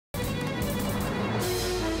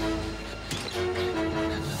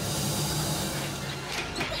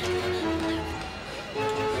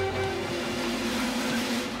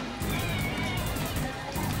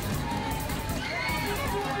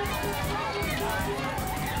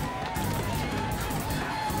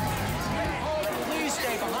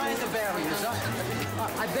barriers, huh?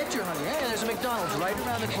 I bet you, honey. Hey, there's a McDonald's right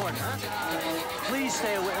around the corner, huh? Please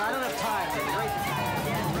stay away. I don't have time. Right?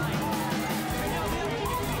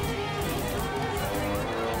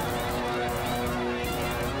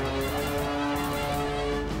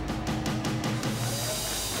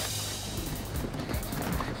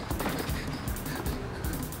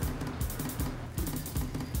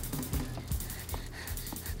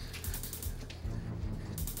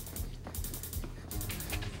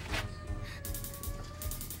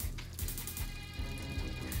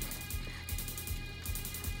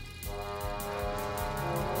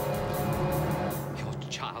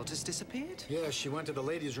 Has disappeared? Yeah, she went to the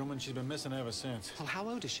ladies' room and she's been missing ever since. Well, how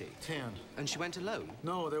old is she? 10. And she went alone?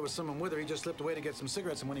 No, there was someone with her. He just slipped away to get some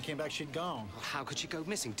cigarettes, and when he came back, she'd gone. Well, how could she go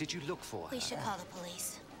missing? Did you look for her? We should call the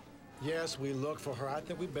police. Yes, we looked for her. I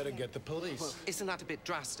think we better get the police. Well, isn't that a bit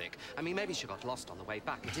drastic? I mean, maybe she got lost on the way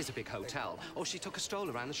back. It is a big hotel. Or she took a stroll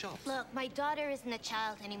around the shops. Look, my daughter isn't a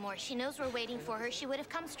child anymore. She knows we're waiting for her. She would have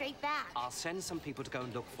come straight back. I'll send some people to go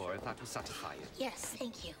and look for her if that will satisfy you. Yes,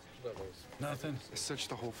 thank you. Nothing. I searched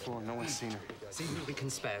the whole floor. No one's seen her. See who we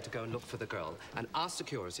can spare to go and look for the girl, and ask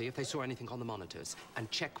security if they saw anything on the monitors,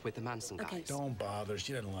 and check with the Manson guys. Okay. Don't bother.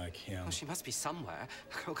 She didn't like him. Well, she must be somewhere.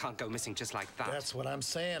 A girl can't go missing just like that. That's what I'm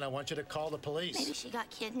saying. I want you to call the police. Maybe she got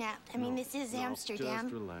kidnapped. I mean, this is Amsterdam.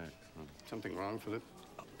 Just relax. Something wrong, Philip?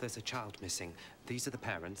 Oh, there's a child missing. These are the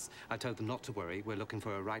parents. I told them not to worry. We're looking for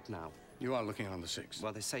her right now. You are looking on the 6th.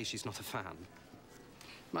 Well, they say she's not a fan.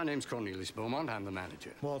 My name's Cornelius Beaumont. I'm the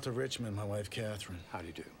manager. Walter Richmond, my wife, Catherine. How do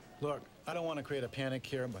you do? Look, I don't want to create a panic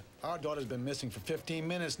here, but our daughter's been missing for 15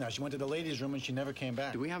 minutes now. She went to the ladies' room and she never came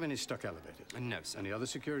back. Do we have any stuck elevators? No, sir. Any other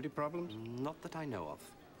security problems? Not that I know of.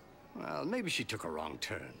 Well, maybe she took a wrong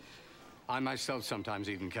turn. I myself sometimes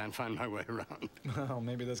even can't find my way around. Well,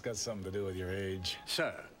 maybe that's got something to do with your age.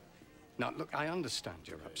 Sir, now, look, I understand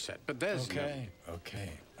you're upset, but there's Okay,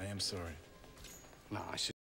 I am sorry. No, I